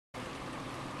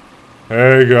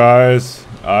Hey guys,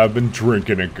 I've been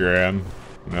drinking again.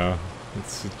 No,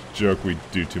 it's a joke we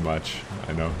do too much,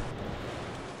 I know.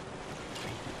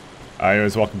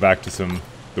 Anyways, welcome back to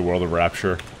the world of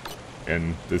Rapture.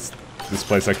 In this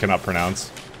place I cannot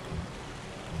pronounce.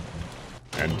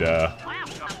 And I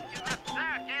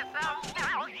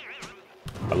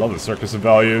love the Circus of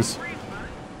Values.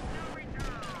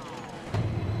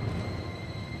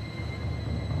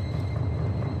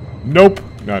 Nope!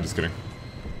 No, just kidding.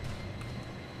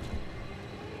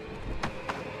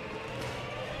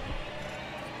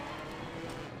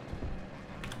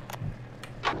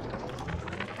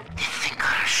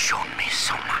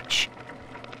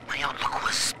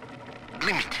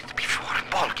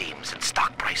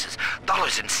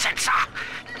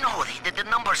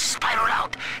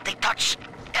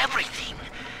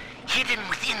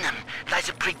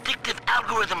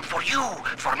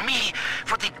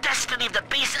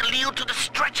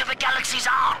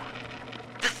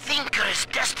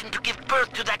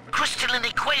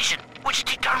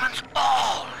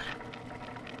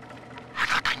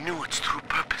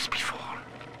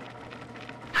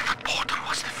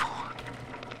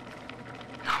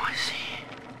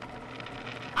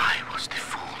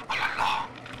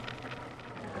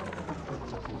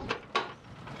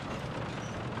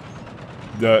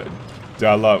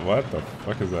 What the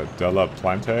fuck is that? Della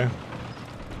Plante?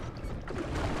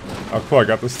 Oh cool, I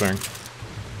got this thing.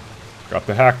 Got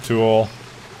the hack tool.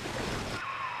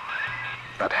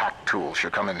 That hack tool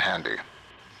should come in handy.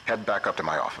 Head back up to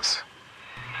my office.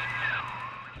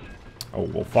 Oh,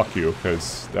 well fuck you,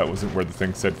 because that wasn't where the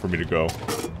thing said for me to go.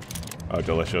 Oh,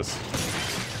 delicious.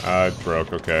 It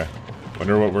broke, okay.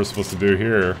 Wonder what we're supposed to do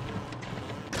here.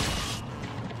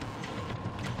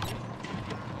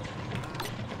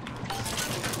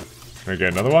 Can I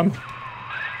get another one?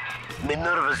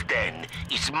 Minerva's den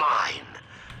is mine.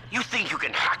 You think you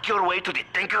can hack your way to the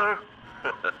Thinker?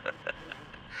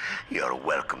 You're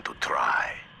welcome to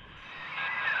try.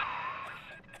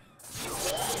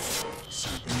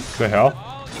 The hell?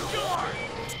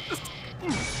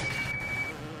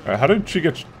 How did she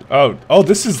get... Oh,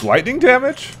 this is lightning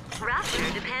damage? Rapture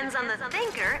depends on the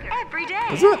Thinker every day.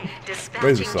 Is it?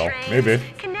 Laser Dispatching cell, trains, maybe.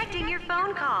 connecting your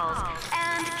phone calls,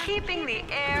 and keeping the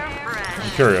air fresh.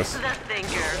 I'm curious. The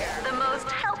Thinker, the most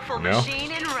helpful No?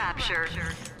 machine in Rapture.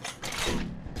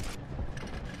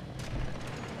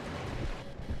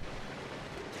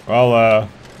 Well,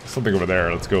 something over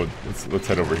there. Let's go. Let's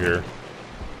head over here.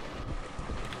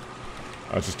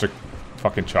 I just took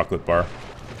fucking chocolate bar.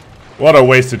 What a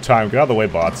waste of time. Get out of the way,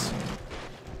 bots.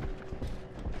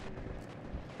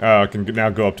 I can now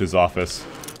go up to his office.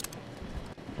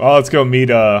 Well, let's go meet,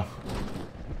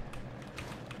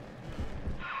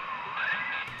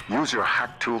 Use your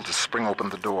hack tool to spring open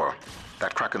the door.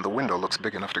 That crack in the window looks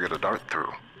big enough to get a dart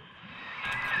through.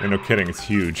 Yeah, no kidding, it's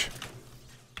huge.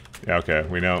 Yeah, okay,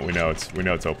 we know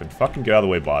it's open. Fucking get out of the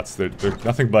way, bots. They're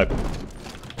nothing but...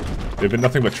 They've been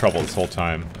nothing but trouble this whole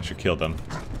time. I should kill them.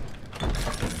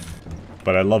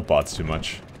 But I love bots too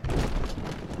much.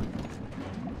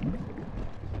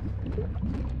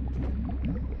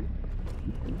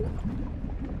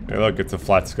 Hey look, it's a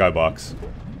flat skybox.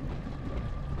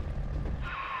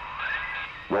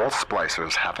 Wall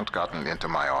splicers haven't gotten into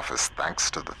my office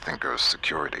thanks to the Thinker's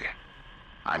security.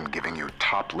 I'm giving you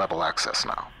top-level access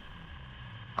now.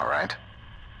 Alright?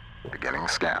 Beginning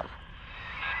scan.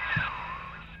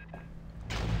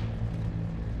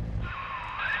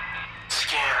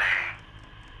 Scanning.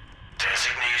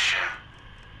 Designation.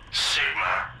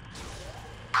 Sigma.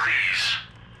 Please,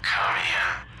 come in.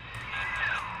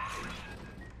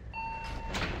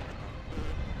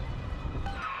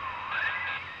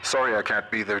 Sorry I can't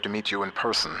be there to meet you in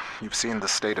person. You've seen the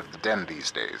state of the den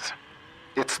these days.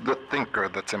 It's the Thinker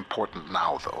that's important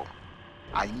now, though.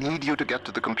 I need you to get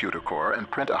to the computer core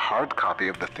and print a hard copy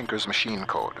of the Thinker's machine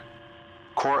code.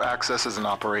 Core access is in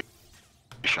operations.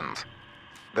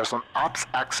 There's an Ops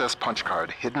access punch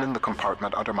card hidden in the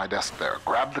compartment under my desk there.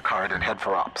 Grab the card and head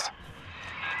for Ops.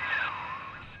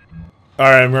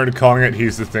 Alright, I'm already calling it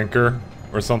He's the Thinker,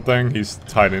 or something. He's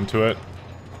tied into it.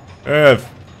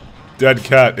 Dead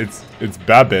cat, it's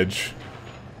Babbage.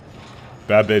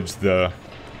 Babbage the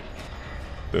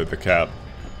cat.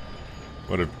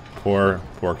 What a poor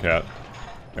cat.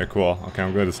 Hey, cool. Okay,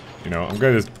 I'm good as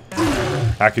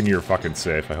hack into your fucking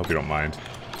safe. I hope you don't mind.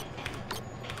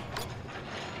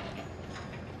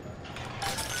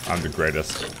 I'm the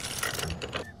greatest.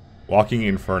 Walking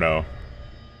Inferno.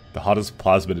 The hottest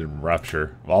plasmid in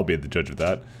Rapture. Well, I'll be the judge of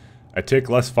that. I take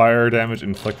less fire damage,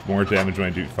 inflict more damage when I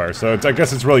do fire. So I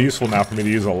guess it's really useful now for me to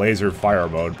use a laser fire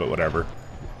mode, but whatever.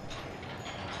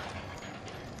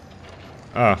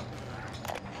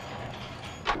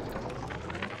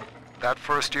 That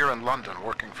first year in London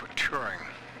working for Turing,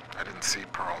 I didn't see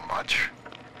Pearl much.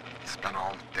 Spent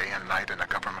all day and night in a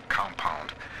government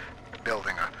compound,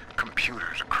 building a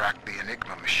computer to crack the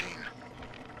Enigma machine.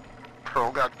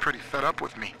 Pearl got pretty fed up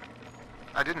with me.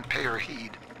 I didn't pay her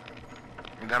heed.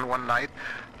 And then one night,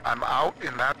 I'm out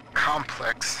in that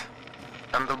complex,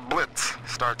 and the blitz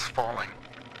starts falling.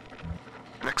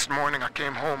 Next morning I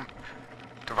came home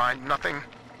to find nothing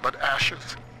but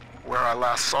ashes where I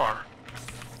last saw her.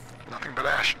 Nothing but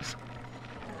ashes.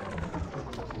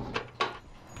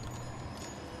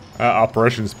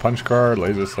 Operations punch card,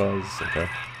 laser saws, okay.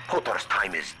 Potter's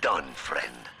time is done,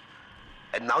 friend.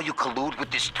 And now you collude with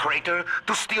this traitor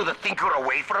to steal the Thinker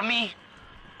away from me?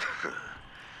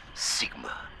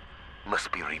 Sigma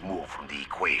must be removed from the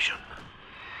equation.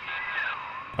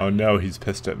 Oh no, he's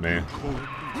pissed at me.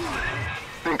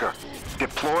 Thinker,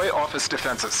 deploy office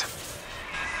defenses.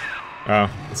 Oh,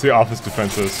 let's see office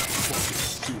defenses.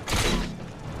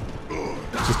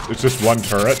 It's just one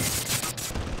turret.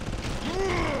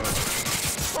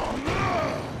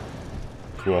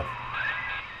 Cool.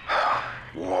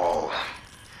 Wall.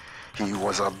 He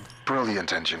was a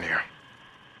brilliant engineer.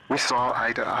 We saw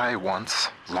eye to eye once,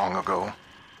 long ago,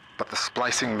 but the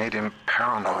splicing made him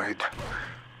paranoid,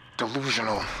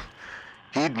 delusional.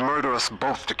 He'd murder us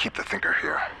both to keep the Thinker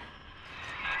here.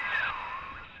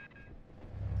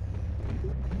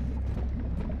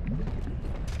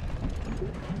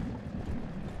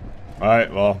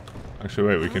 Alright, well, actually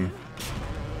wait, we can...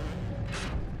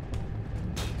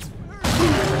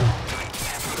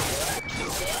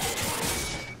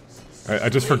 I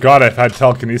just forgot I've had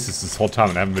telekinesis this whole time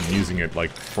and I haven't been using it,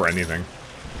 like, for anything.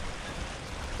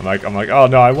 I'm like, oh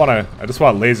no, I just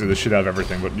want to laser the shit out of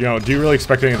everything, but, you know, do you really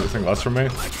expect anything less from me?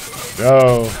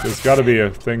 No, there's gotta be a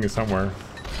thing somewhere.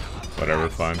 Whatever,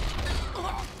 fine.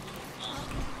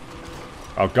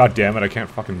 Oh, god damn it, I can't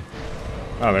fucking...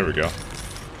 Oh, there we go.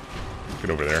 Get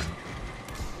over there.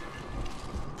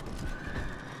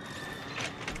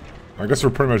 I guess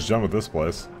we're pretty much done with this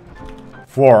place.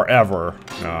 Forever.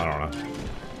 No, I don't know.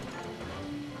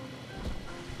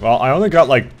 Well, I only got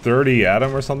like 30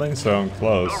 atom or something, so I'm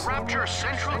close. The Rapture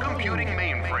central computing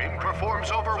mainframe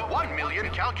performs over 1 million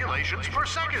calculations per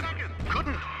second.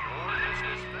 Couldn't...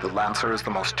 The Lancer is the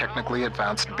most technically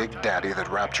advanced Big Daddy that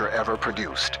Rapture ever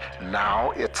produced. Now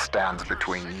it stands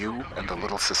between you and the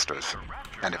Little Sisters.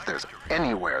 And if there's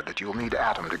anywhere that you'll need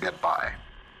Atom to get by,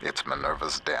 it's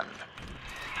Minerva's den.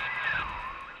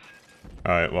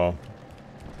 Alright, well.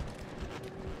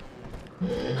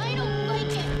 I don't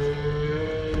like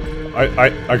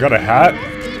it. I got a hat?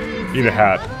 Eat a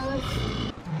hat.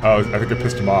 Oh, I think I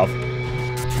pissed him off.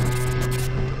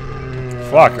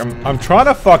 Fuck, I'm trying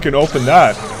to fucking open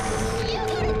that.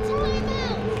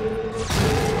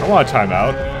 I want a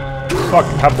timeout. Fuck,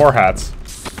 have more hats.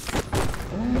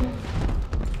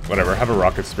 Whatever, have a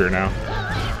rocket spear now.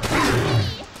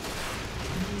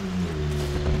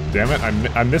 Damn it,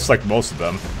 I missed like most of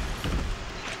them.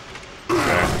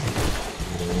 Okay.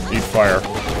 Eat fire.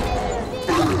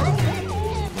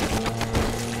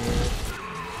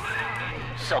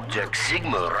 Subject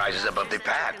Sigma rises above the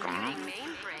pack,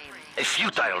 A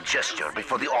futile gesture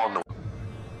before the all-knowing.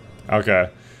 Okay.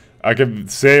 I can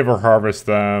save or harvest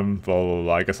them, blah, blah,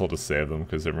 blah. I guess I'll just save them,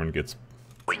 because everyone gets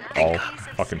all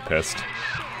fucking pissed. Come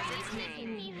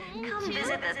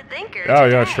visit the Thinker. Oh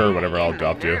yeah, sure, whatever, I'll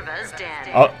adopt you. Minerva's den.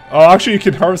 Oh, actually you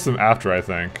can harvest them after, I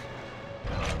think.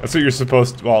 That's what you're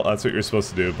supposed to, well, that's what you're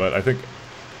supposed to do, but I think...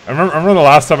 I remember the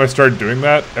last time I started doing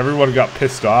that, everyone got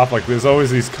pissed off. Like, there's always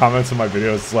these comments in my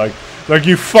videos, like,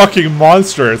 you fucking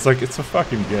monster! It's like, it's a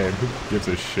fucking game. Who gives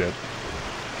a shit?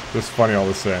 Just funny all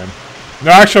the same. No,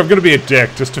 actually, I'm gonna be a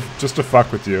dick, just to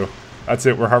fuck with you. That's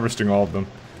it, we're harvesting all of them.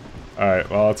 Alright,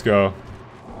 well, let's go.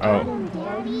 Oh,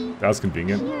 that was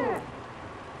convenient.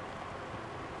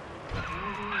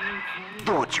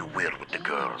 Do what you will with the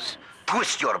girls.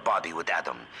 Twist your body with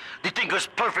Adam. The Thinker's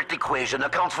perfect equation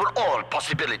accounts for all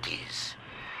possibilities.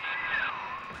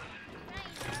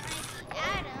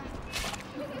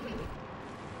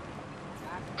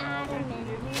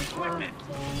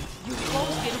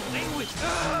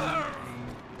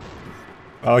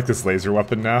 I like this laser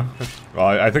weapon now. Well,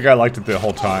 I think I liked it the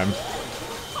whole time.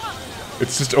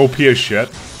 It's just OP as shit.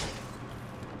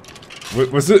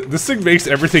 Was it? This thing makes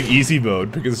everything easy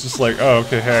mode because it's just like, oh,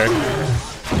 okay, hey.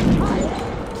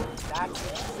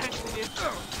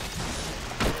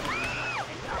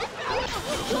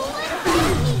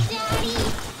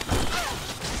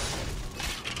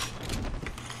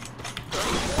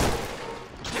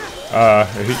 I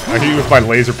hit you with my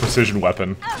laser precision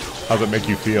weapon. How's it make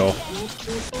you feel?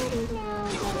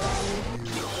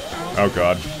 Oh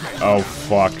god. Oh,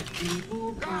 fuck.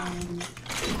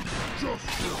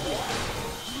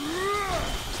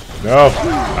 No.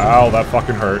 Ow, that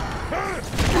fucking hurt.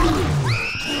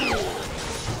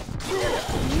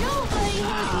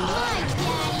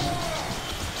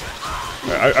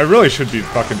 I really should be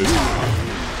fucking just...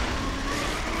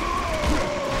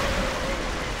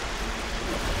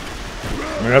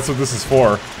 I mean, that's what this is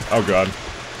for. Oh, God.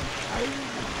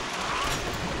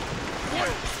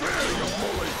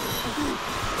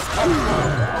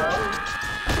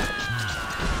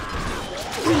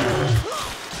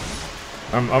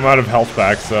 I'm out of health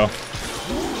back, so...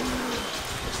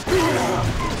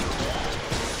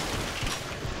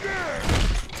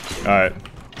 Alright.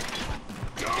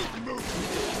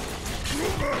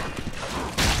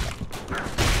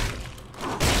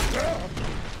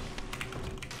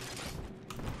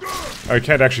 I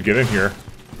can't actually get in here.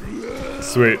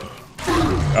 Sweet.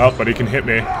 Oh, but he can hit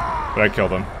me. But I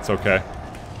killed him. It's okay.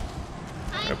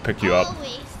 I'll pick you up.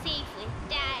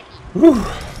 Whew.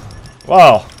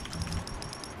 Wow.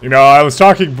 You know, I was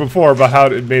talking before about how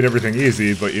it made everything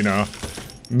easy, but you know,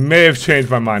 may have changed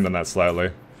my mind on that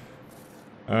slightly.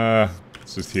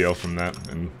 Let's just heal from that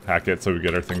and hack it so we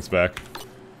get our things back.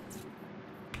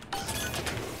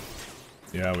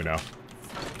 Yeah, we know.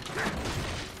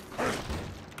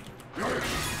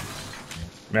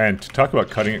 Man, to talk about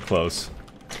cutting it close.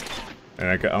 And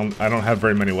I don't have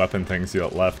very many weapon things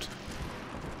yet left.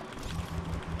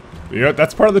 But you know,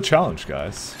 that's part of the challenge,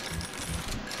 guys.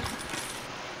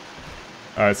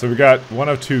 Alright, so we got 1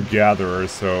 of 2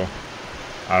 gatherers, so...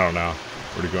 I don't know.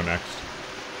 Where to go next?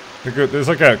 There's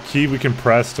like a key we can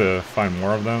press to find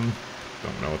more of them.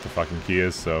 Don't know what the fucking key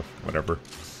is, so whatever.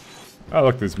 Oh,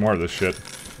 look, there's more of this shit.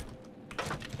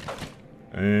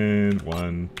 And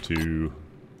 1, 2...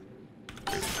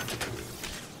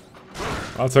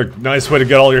 That's a nice way to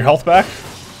get all your health back.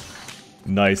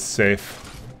 Nice,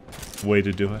 safe way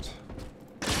to do it.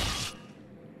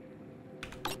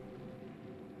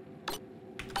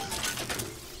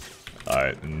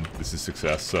 Alright, and this is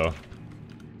success, so...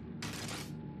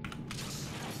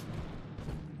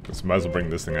 Might as well bring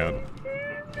this thing out.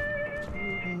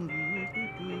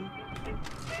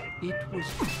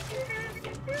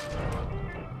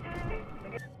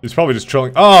 He's probably just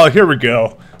trolling. Oh, here we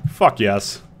go. Fuck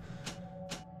yes.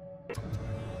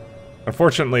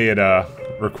 Unfortunately, it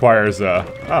requires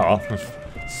oh,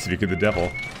 speak of the devil.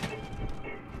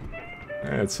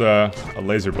 It's a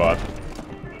laser bot.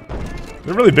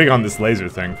 They're really big on this laser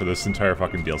thing for this entire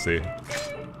fucking DLC.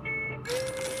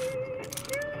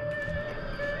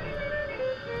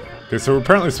 Okay, so we're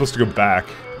apparently supposed to go back.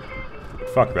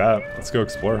 Fuck that. Let's go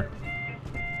explore.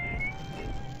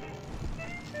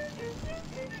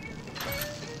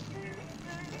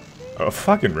 Oh, a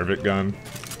fucking rivet gun.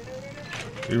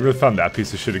 We really found that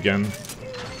piece of shit again.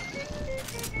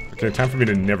 Okay, time for me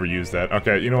to never use that.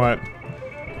 Okay, you know what?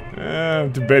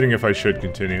 I'm debating if I should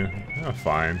continue. Oh,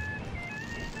 fine.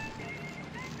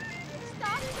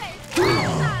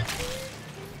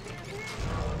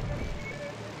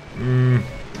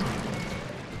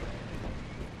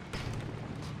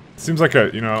 Seems like a,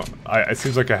 you know, it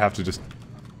seems like I have to just...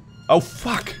 Oh,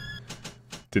 fuck!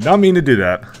 Did not mean to do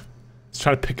that. I was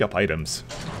trying to pick up items.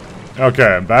 Okay,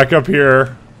 I'm back up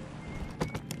here.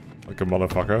 Like a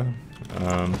motherfucker.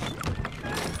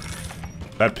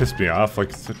 That pissed me off.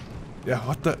 Like, yeah,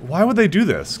 what the... Why would they do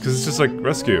this? Because it's just like,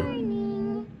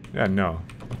 rescue. Yeah, no.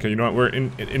 Okay, you know what? We're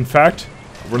in fact,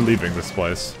 we're leaving this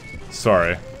place.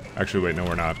 Sorry. Actually, wait, no,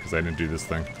 we're not, because I didn't do this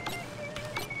thing.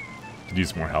 Could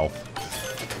use more health.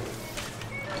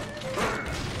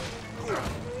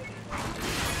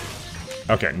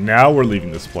 Okay, now we're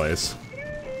leaving this place.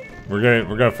 We're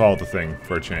gonna follow the thing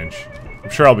for a change. I'm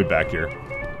sure I'll be back here.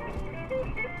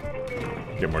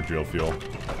 Get more drill fuel.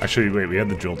 Actually, wait, we had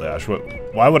the drill dash.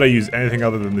 Why would I use anything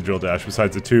other than the drill dash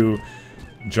besides the 2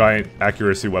 giant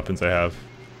accuracy weapons I have?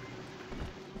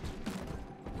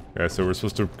 Okay, so we're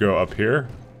supposed to go up here?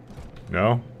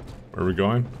 No? Where are we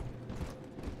going?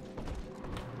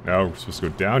 No, we're supposed to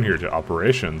go down here to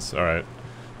operations. Alright.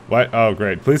 What? Oh,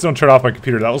 great. Please don't turn off my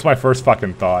computer. That was my first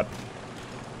fucking thought.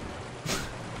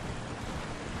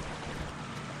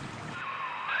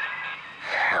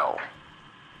 Hell.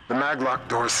 The maglock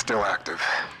door's still active.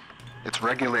 It's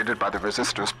regulated by the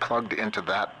resistors plugged into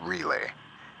that relay.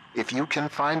 If you can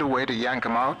find a way to yank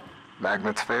them out,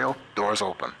 magnets fail, doors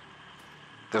open.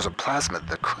 There's a plasmid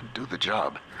that could do the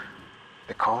job.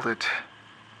 They called it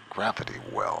gravity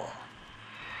well.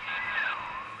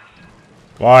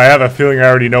 Well, I have a feeling I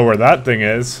already know where that thing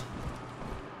is.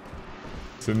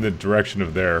 It's in the direction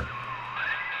of there.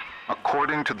 A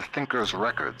According to the Thinker's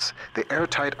records, the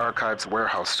Airtight Archives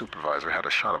warehouse supervisor had a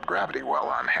shot of gravity well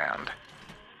on hand.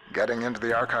 Getting into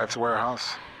the Archives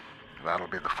warehouse, that'll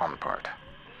be the fun part.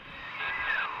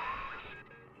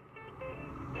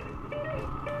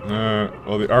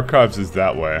 Well, the Archives is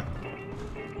that way.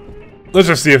 Let's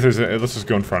just see if there's a... Let's just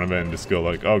go in front of it and just go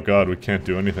like, oh god, we can't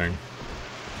do anything. I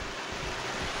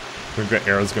think the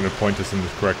arrow's gonna point us in the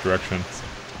correct direction.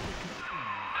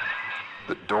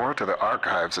 The door to the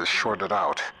Archives is shorted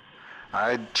out.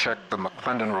 I'd check the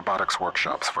McClendon Robotics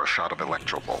workshops for a shot of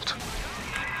Electrobolt.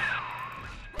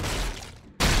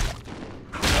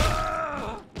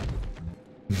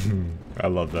 I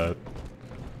love that.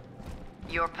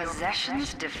 Your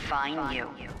possessions define you.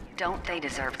 Don't they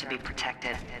deserve to be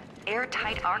protected?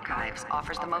 Airtight Archives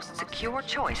offers the most secure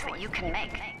choice that you can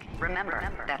make.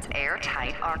 Remember, that's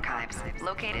Airtight Archives,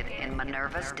 located in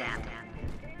Minerva's den.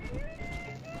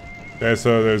 Okay,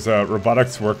 so there's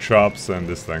robotics workshops and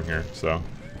this thing here, so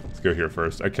let's go here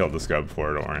first. I killed this guy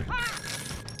before, don't worry.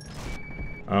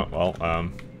 Oh, well,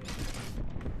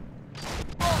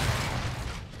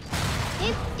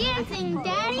 It's dancing,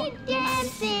 Daddy,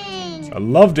 dancing! I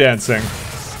love dancing!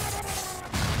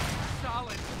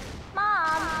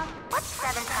 Mom, what's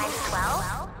 7 times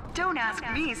 12? Don't ask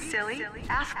me, silly.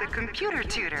 Ask the computer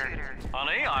tutor.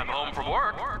 Honey, I'm home from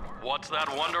work. What's that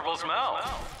wonderful smell?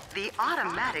 The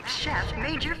automatic chef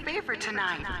made your favorite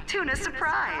tonight. Tuna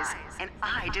surprise. And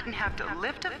I didn't have to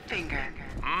lift a finger.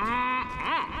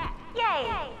 Yay!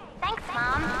 Thanks,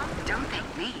 Mom. Don't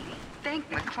thank me. Thank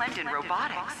McClendon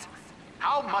Robotics.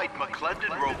 How might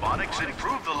McClendon Robotics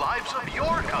improve the lives of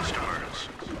your customers?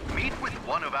 Meet with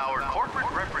one of our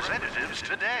corporate representatives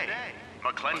today.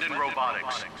 McClendon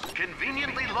Robotics,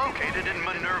 conveniently located in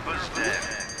Minerva's den,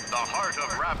 the heart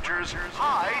of Rapture's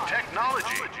high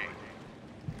technology.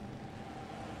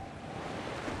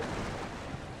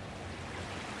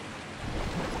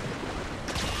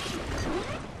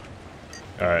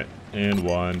 Alright, and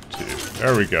 1, 2.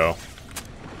 There we go.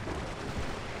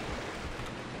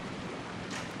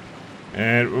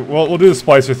 And we'll do the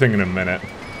splicer thing in a minute.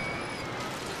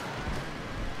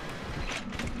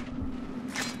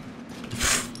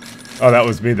 Oh, that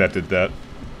was me that did that.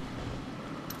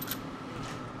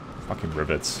 Fucking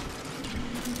rivets.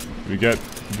 Do we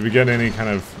get any kind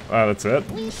of... that's it?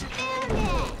 We found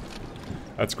it!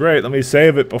 That's great. Let me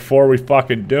save it before we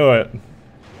fucking do it.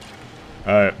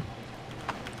 Alright.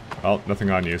 Well, nothing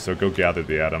on you, so go gather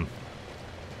the atom.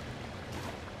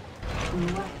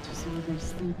 What are the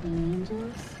sleeping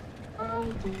angels? I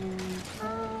do.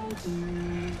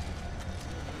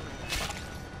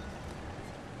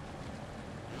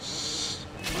 Shh. It's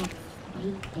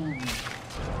sleeping.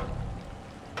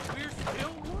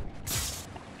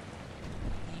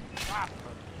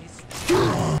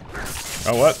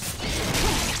 Oh, what?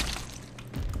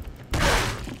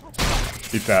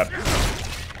 Eat that.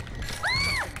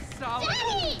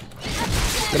 Daddy!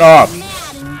 Get off!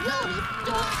 Mad and really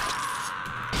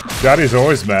Daddy's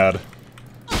always mad.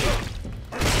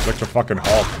 He's like the fucking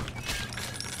Hulk.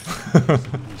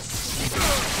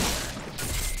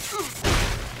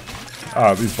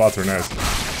 Ah, these bots are nice.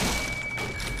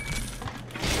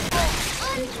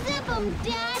 Unzip 'em,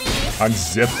 Daddy!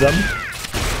 Unzip them?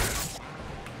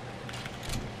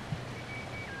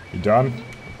 You done?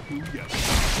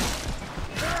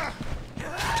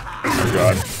 Oh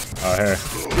god. Oh hey.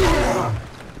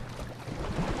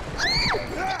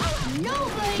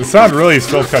 Nobody! The sound really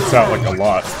still cuts out like a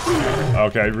lot.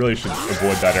 Okay, I really should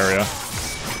avoid that area.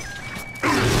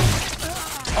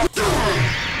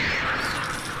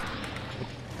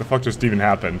 What the fuck just even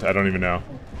happened? I don't even know.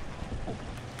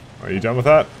 Are you done with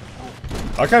that?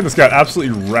 I kind of just got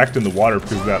absolutely wrecked in the water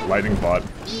because of that lightning bot.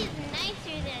 He's nicer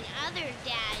than other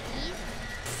daddies.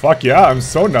 Fuck yeah, I'm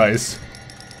so nice.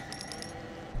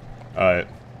 Alright.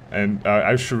 And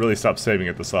I should really stop saving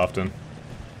it this often.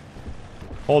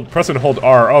 Press and hold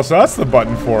R. Oh, so that's the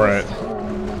button for it.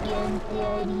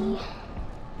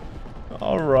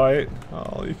 Alright.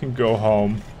 Oh, you can go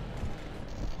home.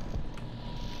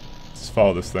 Let's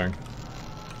follow this thing.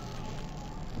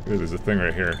 Ooh, there's a thing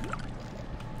right here.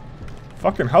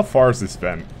 Fucking, how far is this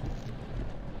vent?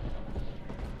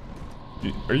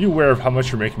 Are you aware of how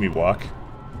much you're making me walk?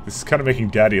 This is kind of making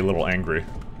Daddy a little angry.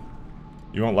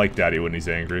 You won't like Daddy when he's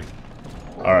angry.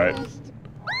 Alright.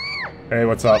 Hey,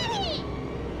 what's up?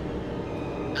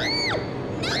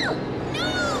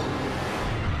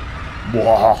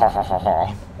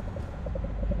 Wahahaha.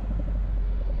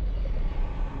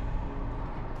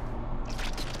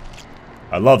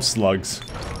 I love slugs.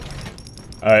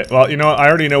 Alright, well, you know what? I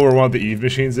already know where one of the Eve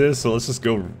machines is, so let's just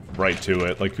go right to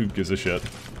it. Like, who gives a shit?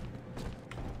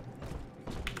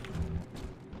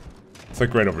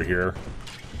 like right over here.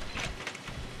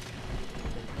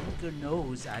 The Joker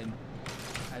knows I'm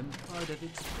part of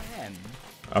its plan.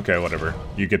 Okay, whatever.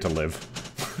 You get to live.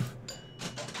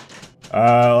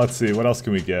 Let's see, what else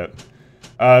can we get?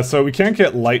 So we can't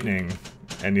get lightning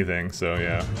anything, so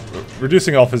yeah.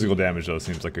 Reducing all physical damage, though,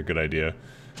 seems like a good idea.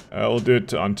 We'll do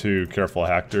it onto Careful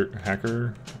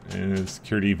Hacker, and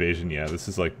Security Evasion. Yeah, this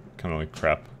is like kind of like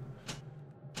crap.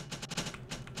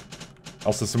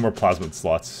 Also, some more plasmid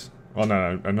slots. Well,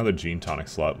 no, another gene tonic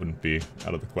slot wouldn't be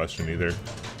out of the question either.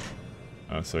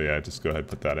 So yeah, just go ahead and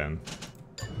put that in.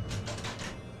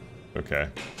 Okay,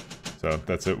 so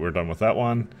that's it. We're done with that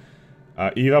one.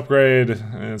 Eve upgrade.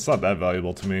 It's not that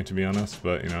valuable to me, to be honest,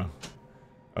 but you know.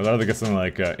 I'd rather get something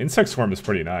like Insect Swarm is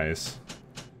pretty nice.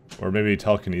 Or maybe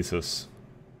Telekinesis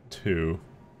 2.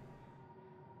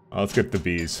 Let's get the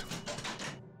bees.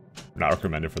 Not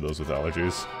recommended for those with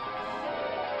allergies.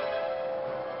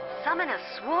 Summon a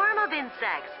swarm of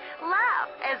insects. Laugh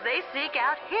as they seek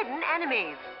out hidden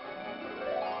enemies.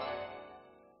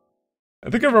 I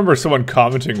think I remember someone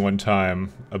commenting one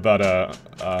time about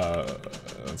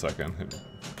one second.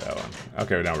 That one.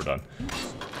 Okay, now we're done.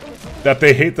 That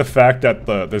they hate the fact that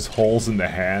there's holes in the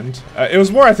hand. It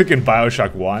was more, I think, in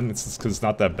Bioshock 1. It's just because it's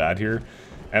not that bad here.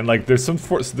 And like, there's some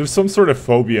sort of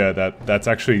phobia that's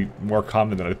actually more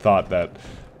common than I thought. That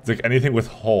it's like anything with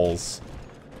holes.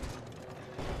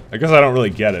 I guess I don't really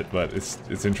get it, but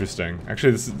it's interesting.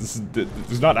 Actually,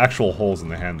 there's not actual holes in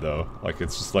the hand though. Like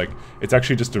it's just like it's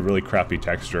actually just a really crappy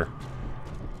texture.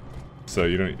 So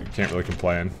you can't really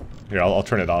complain. Here, I'll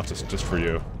turn it off just for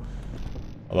you.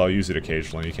 Although I'll use it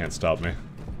occasionally, you can't stop me.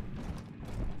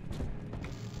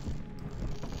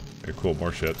 Okay, cool,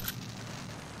 more shit.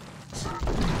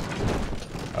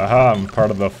 Aha, I'm part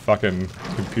of the fucking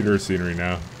computer scenery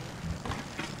now.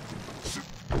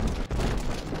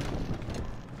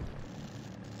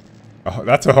 Oh,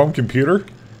 that's a home computer?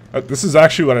 This is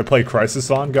actually what I play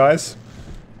Crysis on, guys.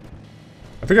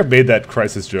 I think I've made that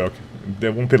Crysis joke.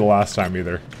 It won't be the last time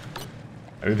either.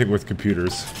 Anything with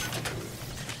computers.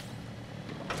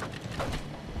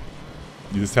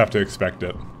 You just have to expect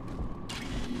it.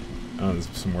 Oh, there's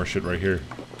some more shit right here.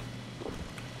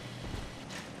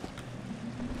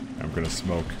 I'm gonna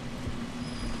smoke.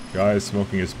 Guys,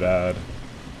 smoking is bad.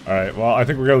 Alright, well, I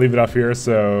think we're gonna leave it off here,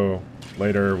 so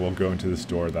later we'll go into this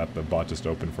door that the bot just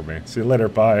opened for me. See you later,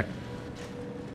 bye.